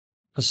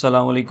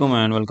Assalamu alaikum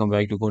and welcome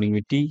back to Coding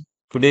with T.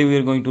 Today we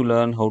are going to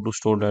learn how to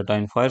store data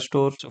in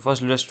Firestore. So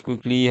first let's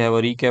quickly have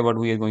a recap what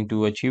we are going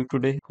to achieve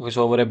today. Okay,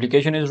 so our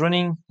application is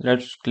running.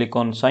 Let's click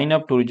on sign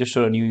up to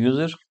register a new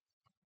user.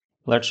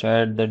 Let's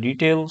add the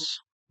details.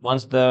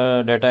 Once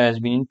the data has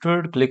been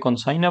entered, click on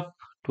sign up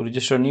to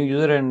register a new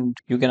user, and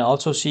you can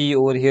also see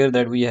over here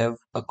that we have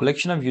a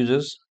collection of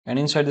users, and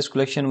inside this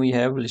collection we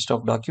have a list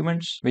of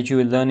documents which you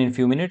will learn in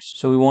few minutes.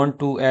 So we want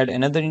to add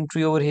another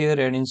entry over here,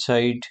 and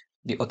inside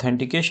the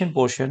authentication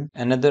portion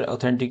another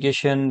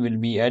authentication will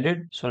be added.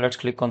 So let's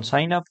click on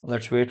sign up.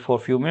 Let's wait for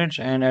a few minutes,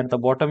 and at the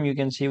bottom you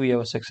can see we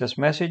have a success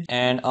message,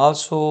 and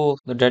also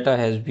the data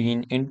has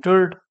been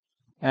entered.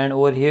 And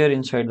over here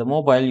inside the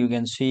mobile you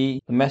can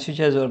see the message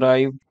has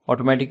arrived.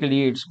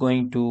 Automatically it's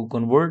going to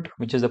convert,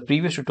 which is the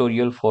previous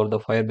tutorial for the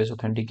Firebase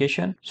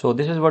authentication. So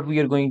this is what we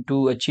are going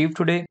to achieve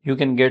today. You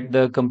can get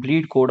the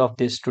complete code of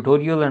this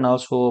tutorial and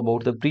also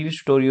about the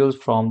previous tutorials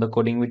from the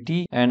Coding with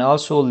T, and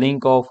also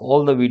link of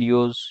all the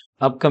videos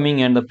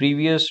upcoming and the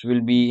previous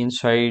will be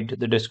inside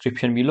the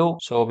description below.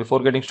 So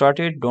before getting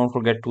started, don't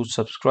forget to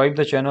subscribe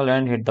the channel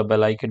and hit the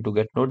bell icon to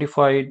get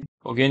notified.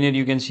 Okay, here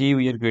you can see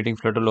we are creating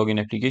Flutter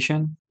login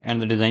application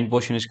and the design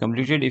portion is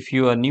completed. If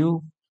you are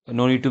new,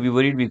 no need to be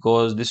worried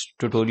because this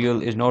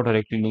tutorial is not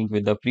directly linked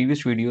with the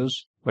previous videos.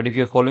 But if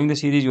you are following the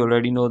series, you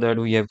already know that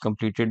we have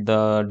completed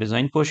the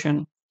design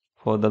portion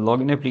for the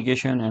login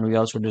application, and we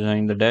also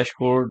designed the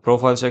dashboard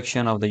profile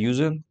section of the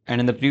user. And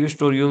in the previous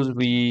tutorials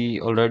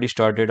we already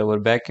started our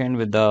backend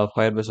with the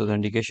Firebase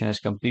authentication as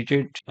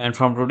completed, and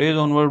from today's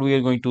onward we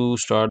are going to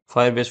start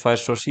Firebase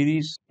Firestore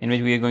series, in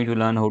which we are going to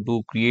learn how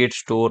to create,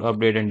 store,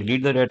 update and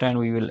delete the data, and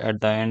we will at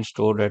the end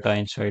store data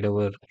inside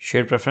our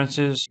shared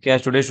preferences. Okay,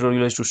 as today's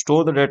tutorial is to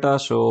store the data,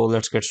 so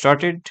let's get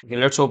started. Okay,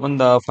 let's open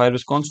the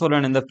Firebase console,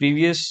 and in the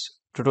previous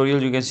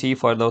tutorial you can see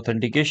for the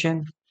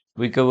authentication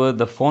we cover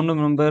the phone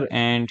number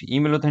and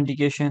email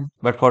authentication,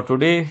 but for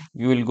today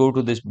we will go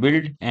to this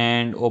build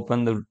and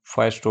open the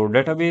Firestore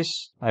database.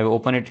 I will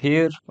open it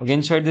here. Okay,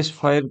 inside this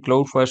Cloud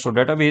Firestore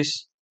database,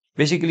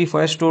 basically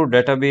Firestore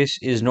database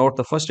is not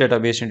the first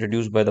database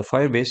introduced by the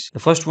Firebase. The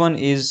first one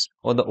is,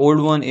 or the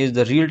old one is,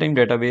 the real-time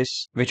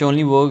database, which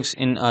only works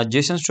in a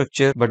JSON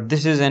structure, but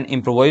this is an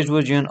improvised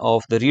version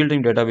of the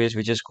real-time database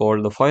which is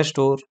called the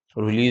Firestore,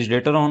 released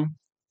later on.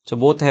 So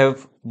both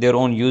have their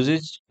own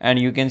usage, and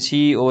you can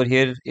see over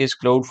here is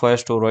Cloud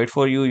Firestore right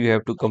for you. You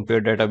have to compare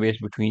database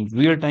between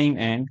real time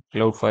and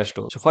Cloud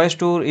Firestore. So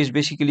Firestore is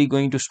basically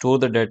going to store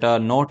the data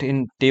not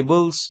in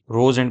tables,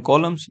 rows and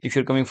columns. If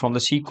you're coming from the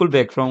SQL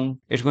background,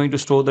 it's going to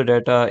store the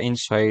data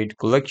inside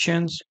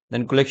collections.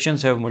 Then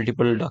collections have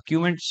multiple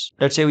documents.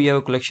 Let's say we have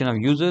a collection of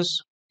users,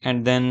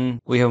 and then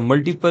we have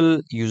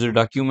multiple user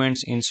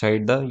documents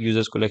inside the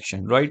users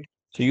collection, right?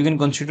 So you can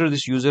consider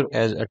this user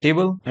as a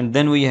table, and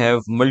then we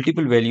have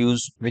multiple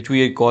values which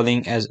we are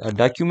calling as a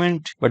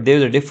document. But there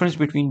is a difference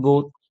between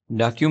both.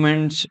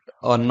 Documents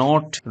are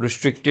not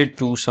restricted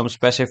to some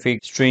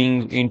specific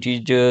strings,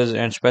 integers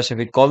and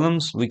specific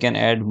columns. We can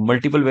add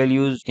multiple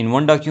values in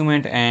one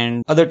document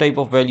and other type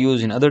of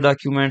values in other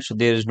documents. So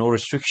there is no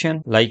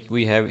restriction like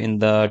we have in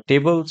the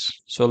tables.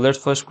 So let's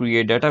first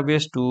create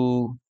database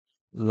to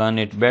learn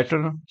it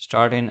better.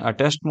 Start in a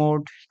test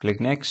mode, click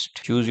next,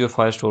 choose your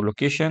Firestore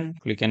location,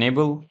 click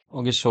enable.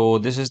 Okay, so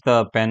this is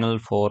the panel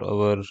for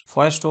our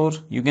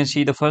Firestore. You can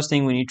see the first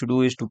thing we need to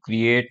do is to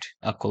create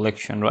a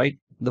collection, right?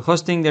 The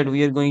first thing that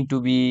we are going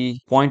to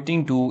be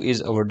pointing to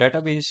is our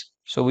database.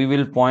 So we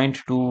will point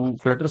to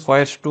Flutter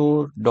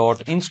Firestore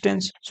dot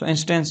instance. So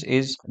instance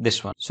is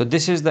this one. So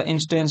this is the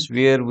instance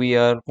where we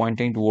are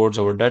pointing towards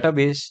our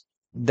database.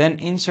 Then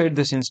inside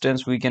this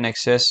instance we can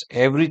access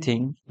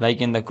everything like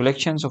in the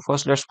collection. So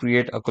first let's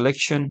create a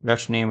collection.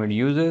 Let's name it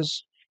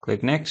users.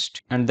 Click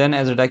next. And then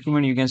as a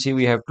document you can see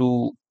we have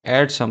to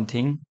add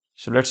something.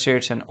 So let's say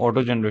it's an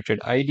auto-generated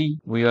ID.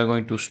 We are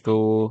going to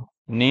store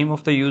name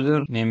of the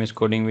user. Name is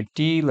Coding with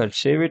T. Let's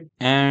save it.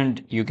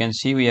 And you can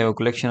see we have a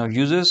collection of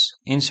users.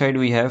 Inside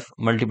we have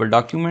multiple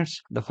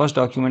documents. The first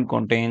document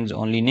contains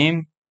only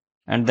name,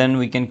 and then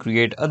we can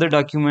create other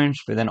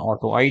documents with an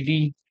auto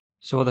ID.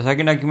 So the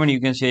second document you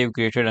can say I've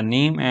created a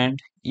name and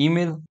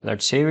email.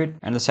 Let's save it.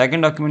 And the second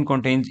document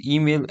contains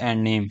email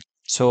and name.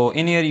 So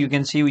in here you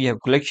can see we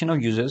have collection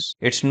of users.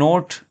 It's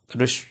not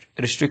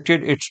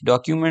restricted its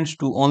documents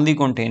to only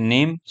contain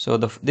name. So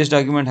this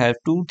document has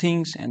two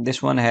things and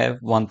this one have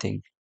one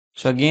thing.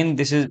 So again,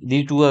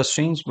 these two are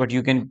strings, but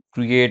you can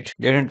create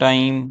date and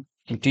time,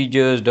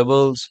 integers,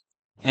 doubles,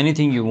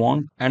 anything you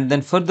want. And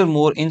then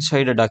furthermore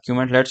inside a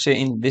document, let's say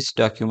in this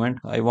document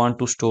I want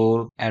to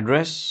store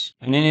address,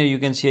 and in here you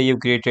can see I have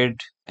created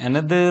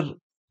another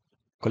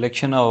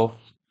collection of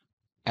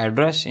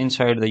address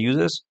inside the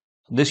users.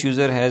 This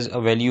user has a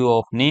value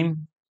of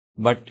name,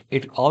 but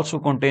it also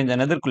contains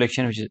another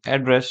collection which is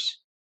address.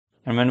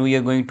 And when we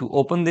are going to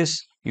open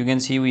this, you can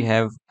see we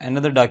have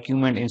another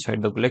document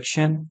inside the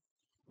collection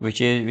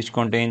which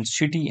contains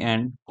city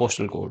and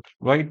postal code,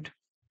 right?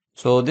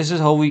 So this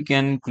is how we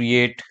can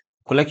create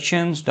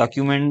collections,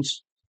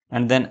 documents,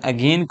 and then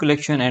again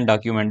collection and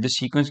document. This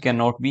sequence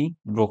cannot be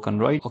broken,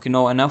 right? Okay,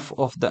 now enough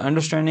of the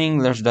understanding.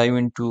 Let's dive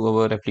into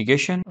our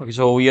application. Okay,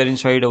 so we are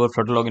inside our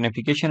Flutter login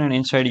application, and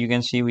inside you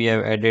can see we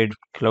have added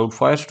Cloud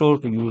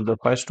Firestore to use the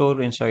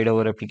Firestore inside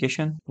our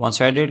application. Once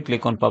added,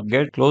 click on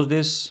pub-get, close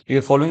this. If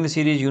you're following the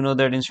series, you know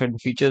that inside the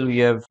features we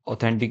have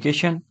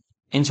authentication.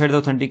 Inside the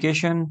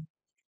authentication,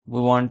 we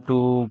want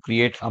to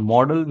create a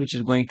model which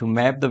is going to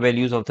map the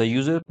values of the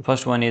user. The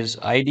first one is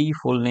ID,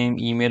 full name,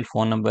 email,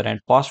 phone number, and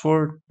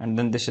password. And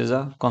then this is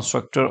a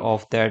constructor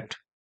of that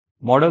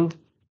model.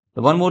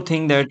 The one more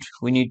thing that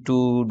we need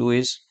to do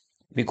is,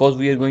 because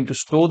we are going to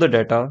store the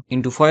data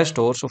into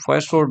Firestore, so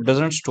Firestore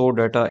doesn't store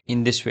data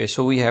in this way.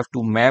 So we have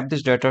to map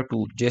this data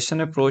to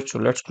JSON approach. So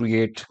let's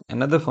create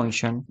another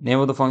function. Name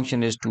of the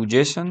function is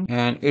toJson,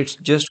 and it's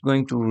just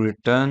going to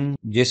return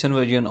JSON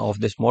version of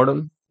this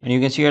model. And you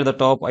can see at the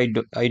top, I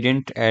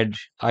didn't add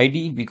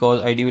ID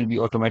because ID will be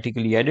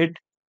automatically added.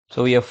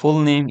 So we have full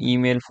name,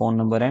 email, phone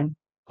number, and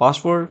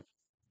password.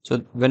 So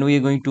when we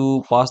are going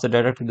to pass the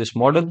data to this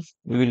model,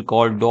 we will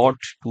call dot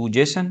to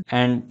JSON,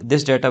 and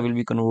this data will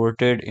be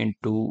converted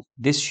into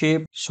this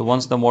shape. So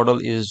once the model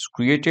is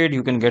created,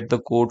 you can get the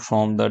code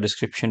from the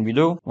description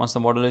below. Once the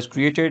model is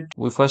created,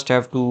 we first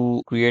have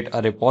to create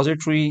a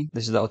repository.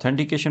 This is the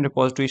authentication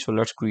repository. So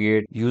let's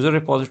create user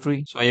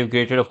repository. So I have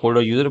created a folder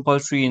user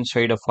repository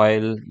inside a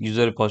file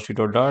user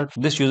repository.dart.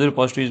 This user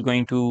repository is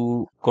going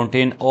to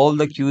contain all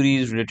the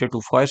queries related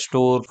to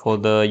Firestore for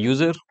the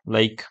user,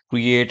 like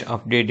create,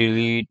 update,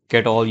 delete,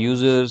 get all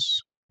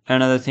users,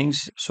 and other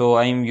things. So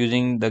I'm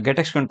using the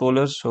getX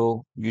controller.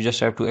 So you just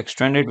have to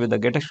extend it with the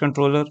getX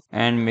controller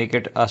and make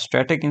it a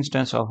static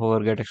instance of our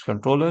getX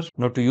controller.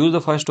 Now to use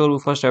the Firestore, we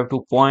first have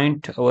to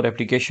point our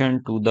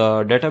application to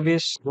the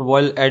database.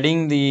 While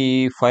adding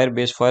the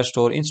Firebase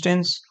Firestore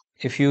instance,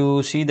 if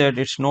you see that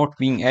it's not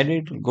being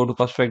added, go to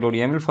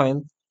prospect.yaml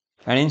file,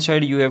 and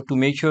inside you have to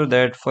make sure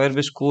that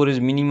Firebase core is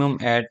minimum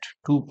at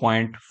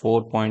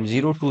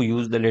 2.4.0 to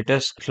use the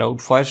latest Cloud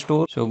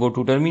Firestore. So go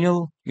to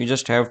terminal. You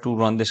just have to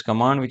run this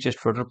command, which is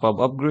flutter pub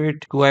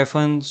upgrade 2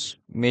 hyphens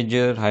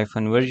major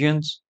hyphen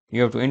versions.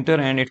 You have to enter,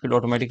 and it will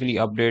automatically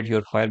update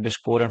your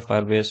Firebase core and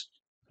Firebase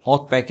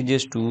auth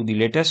packages to the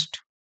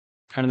latest.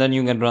 And then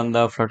you can run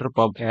the flutter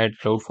pub add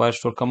cloud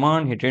firestore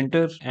command, hit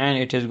enter, and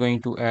it is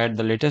going to add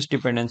the latest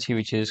dependency,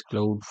 which is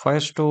cloud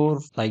firestore,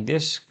 like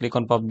this. Click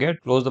on pub get,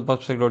 close the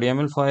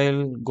pubspec.yaml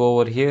file, go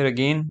over here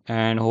again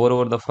and hover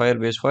over the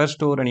Firebase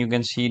Firestore, and you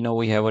can see now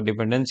we have a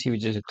dependency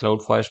which is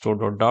cloud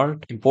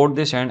firestore.dart. Import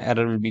this and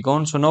error will be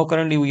gone. So now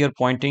currently we are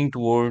pointing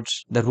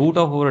towards the root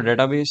of our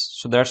database,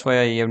 so that's why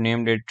I have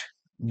named it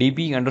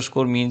db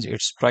underscore, means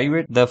it's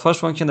private. The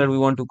first function that we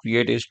want to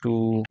create is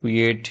to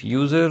create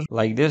user,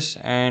 like this,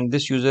 and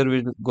this user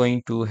is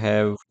going to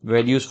have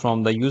values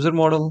from the user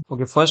model.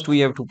 Okay, first we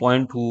have to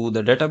point to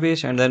the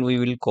database, and then we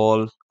will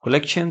call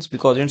collections,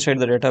 because inside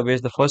the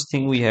database the first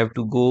thing we have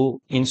to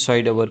go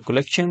inside our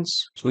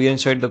collections. So we are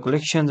inside the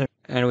collections,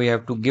 and we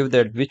have to give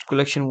that which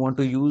collection we want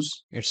to use.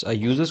 It's a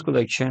users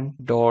collection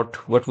dot,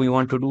 what we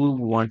want to do,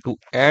 we want to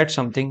add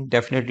something.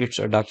 Definitely it's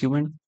a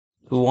document.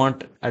 We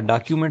want a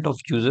document of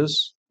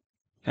users,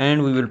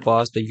 and we will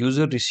pass the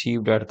user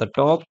received at the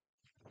top,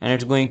 and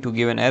it's going to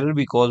give an error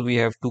because we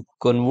have to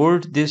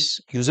convert this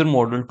user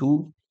model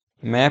to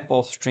map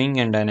of string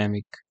and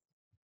dynamic.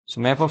 So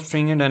map of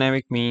string and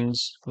dynamic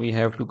means we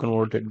have to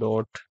convert it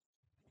dot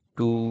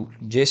to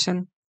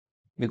JSON,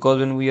 because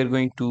when we are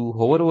going to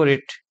hover over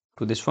it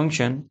to this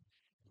function,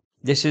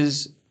 this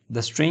is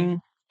the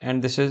string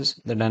and this is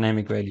the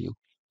dynamic value.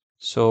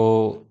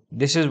 So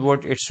this is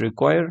what it's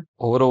required.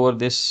 Over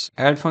this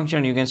add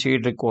function, you can see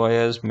it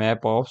requires map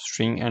of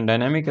string and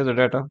dynamic as a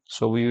data.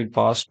 So we'll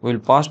pass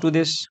to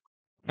this.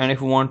 And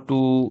if we want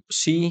to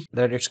see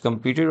that it's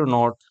completed or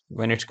not,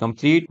 when it's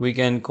complete, we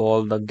can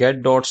call the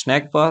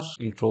get.snackbar,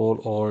 Control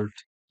Alt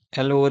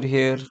L over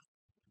here.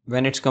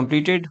 When it's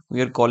completed,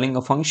 we are calling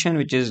a function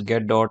which is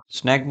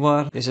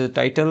get.snackbar. This is a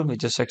title,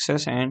 which is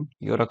success, and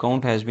your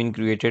account has been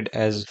created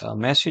as a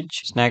message.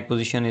 Snack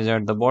position is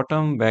at the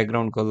bottom,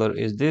 background color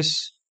is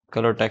this,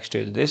 color text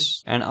is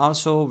this. And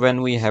also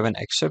when we have an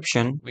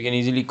exception, we can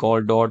easily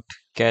call dot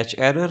catch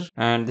error,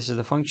 and this is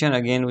the function.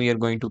 Again, we are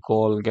going to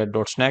call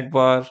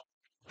get.snackbar.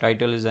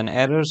 Title is an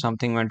error,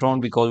 something went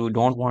wrong, because we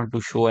don't want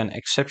to show an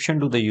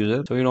exception to the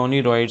user. So we'll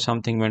only write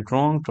something went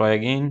wrong, try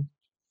again.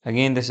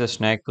 Again, this is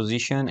snack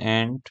position,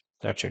 and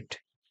that's it.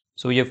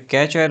 So we have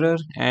catch error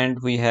and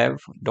we have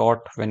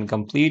dot when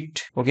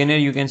complete. Okay, now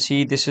you can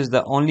see this is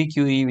the only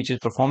query which is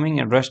performing,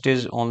 and rest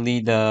is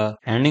only the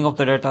handling of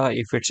the data,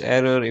 if it's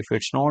error, if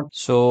it's not.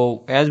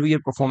 So as we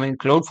are performing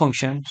cloud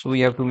function, so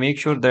we have to make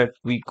sure that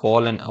we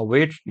call an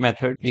await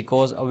method,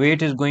 because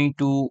await is going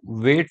to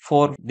wait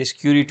for this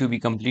query to be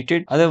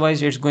completed.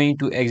 Otherwise it's going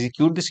to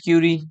execute this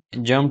query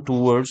and jump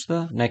towards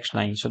the next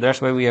line. So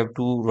that's why we have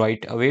to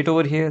write await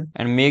over here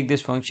and make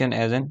this function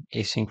as an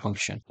async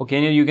function. Okay,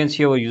 here you can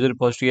see our user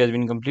repository has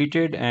been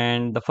completed,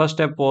 and the first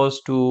step was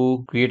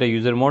to create a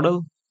user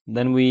model.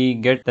 then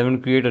we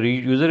create a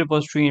user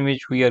repository in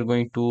which we are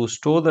going to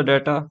store the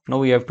data. Now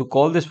we have to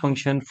call this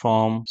function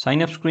from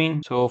sign up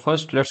screen. So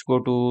first let's go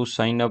to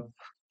sign up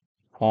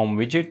form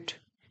widget,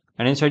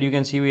 and inside you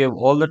can see we have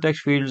all the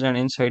text fields, and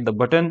inside the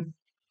button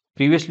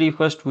previously,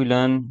 first we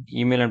learn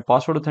email and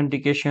password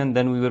authentication,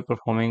 then we were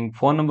performing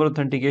phone number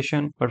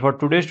authentication. But for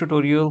today's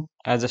tutorial,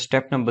 as a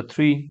step number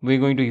 3, we're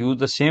going to use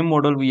the same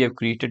model we have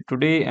created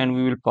today, and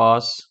we will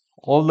pass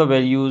all the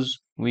values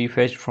we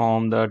fetched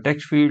from the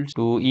text fields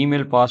to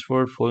email,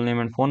 password, full name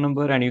and phone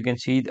number. And you can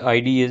see the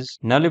ID is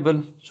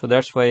nullable. So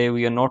that's why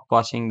we are not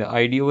passing the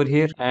ID over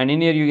here. And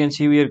in here you can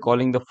see we are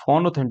calling the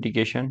phone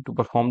authentication to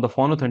perform the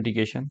phone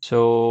authentication.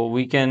 So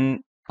we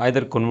can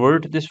either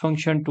convert this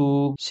function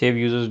to save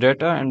users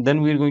data, and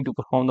then we are going to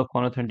perform the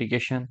phone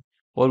authentication,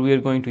 or we are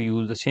going to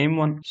use the same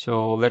one.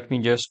 So let me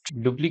just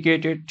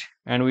duplicate it,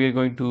 and we are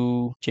going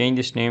to change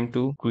this name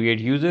to create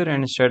user,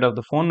 and instead of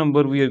the phone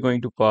number we are going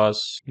to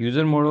pass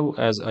user model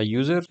as a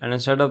user, and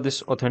instead of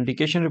this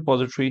authentication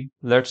repository,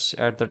 let's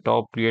at the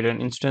top create an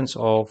instance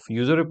of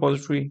user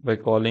repository by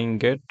calling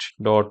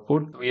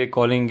get.put. We are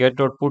calling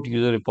get.put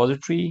user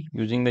repository.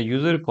 Using the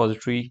user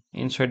repository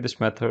inside this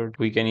method,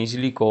 we can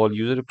easily call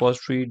user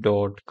repository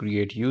dot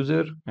create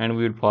user, and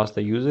we will pass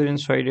the user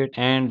inside it,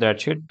 and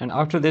that's it. And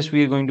after this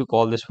we are going to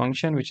call this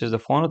function, which is the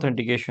phone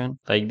authentication,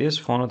 like this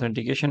phone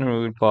authentication, and we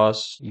will pass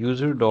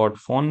user dot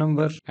phone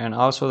number, and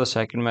also the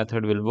second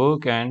method will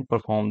work and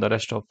perform the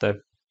rest of the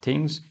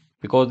things.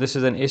 Because this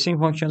is an async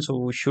function, so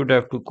we should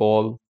have to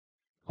call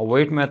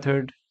await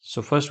method.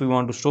 So first we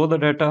want to store the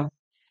data,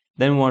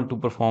 then we want to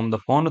perform the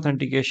phone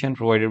authentication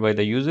provided by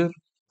the user.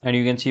 And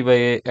you can see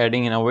by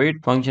adding an await,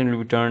 function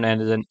will be turned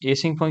as an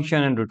async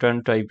function, and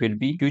return type will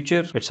be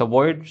future. It's a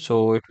void,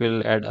 so it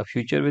will add a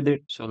future with it.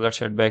 So let's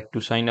head back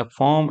to sign up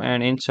form,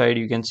 and inside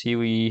you can see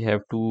we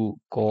have to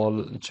call,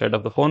 instead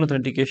of the phone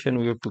authentication,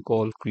 we have to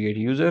call create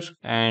user,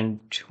 and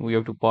we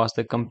have to pass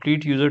the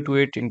complete user to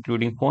it,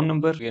 including phone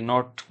number. We are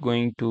not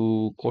going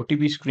to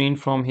OTP screen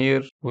from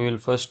here. We will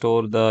first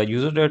store the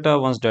user data.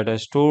 Once data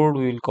is stored,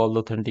 we will call the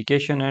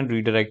authentication and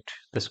redirect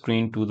the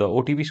screen to the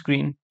OTP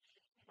screen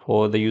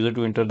for the user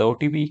to enter the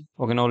OTP.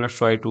 Okay, now let's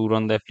try to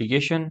run the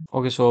application.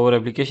 Okay, so our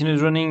application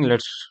is running.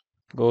 Let's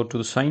go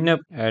to sign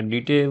up, add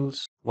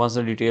details. Once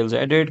the details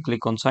added,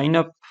 click on sign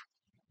up.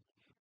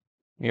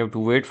 We have to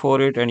wait for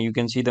it, and you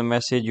can see the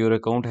message your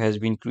account has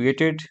been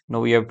created. Now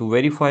we have to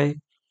verify.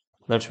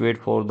 Let's wait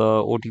for the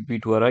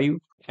OTP to arrive,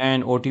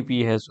 and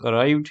OTP has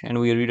arrived, and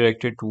we are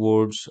redirected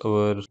towards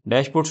our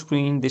dashboard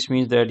screen. This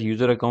means that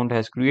user account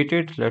has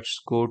created. Let's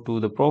go to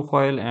the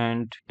profile,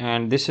 and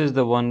this is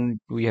the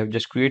one we have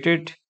just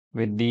created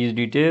with these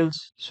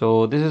details.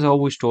 So this is how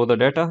we store the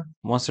data.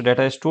 Once the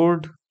data is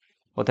stored,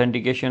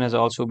 authentication has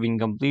also been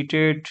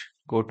completed.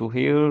 Go to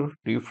here,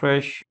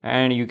 refresh,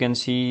 and you can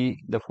see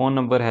the phone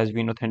number has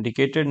been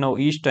authenticated. Now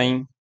each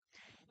time,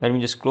 let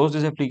me just close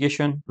this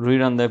application,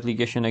 rerun the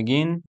application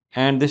again,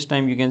 and this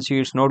time you can see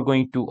it's not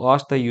going to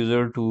ask the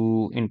user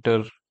to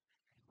enter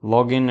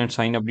login and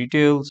sign up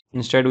details.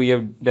 Instead, we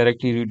have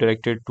directly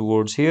redirected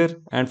towards here,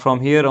 and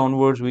from here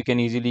onwards we can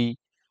easily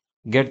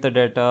get the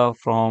data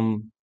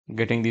from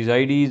getting these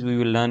IDs. We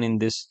will learn in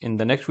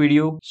the next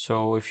video.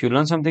 So if you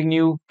learn something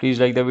new, please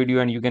like the video,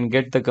 and you can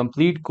get the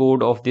complete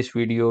code of this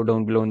video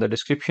down below in the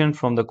description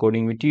from the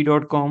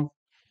codingwitht.com.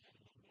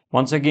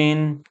 Once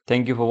again,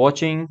 thank you for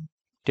watching.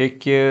 Take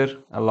care.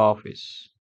 Allah Hafiz.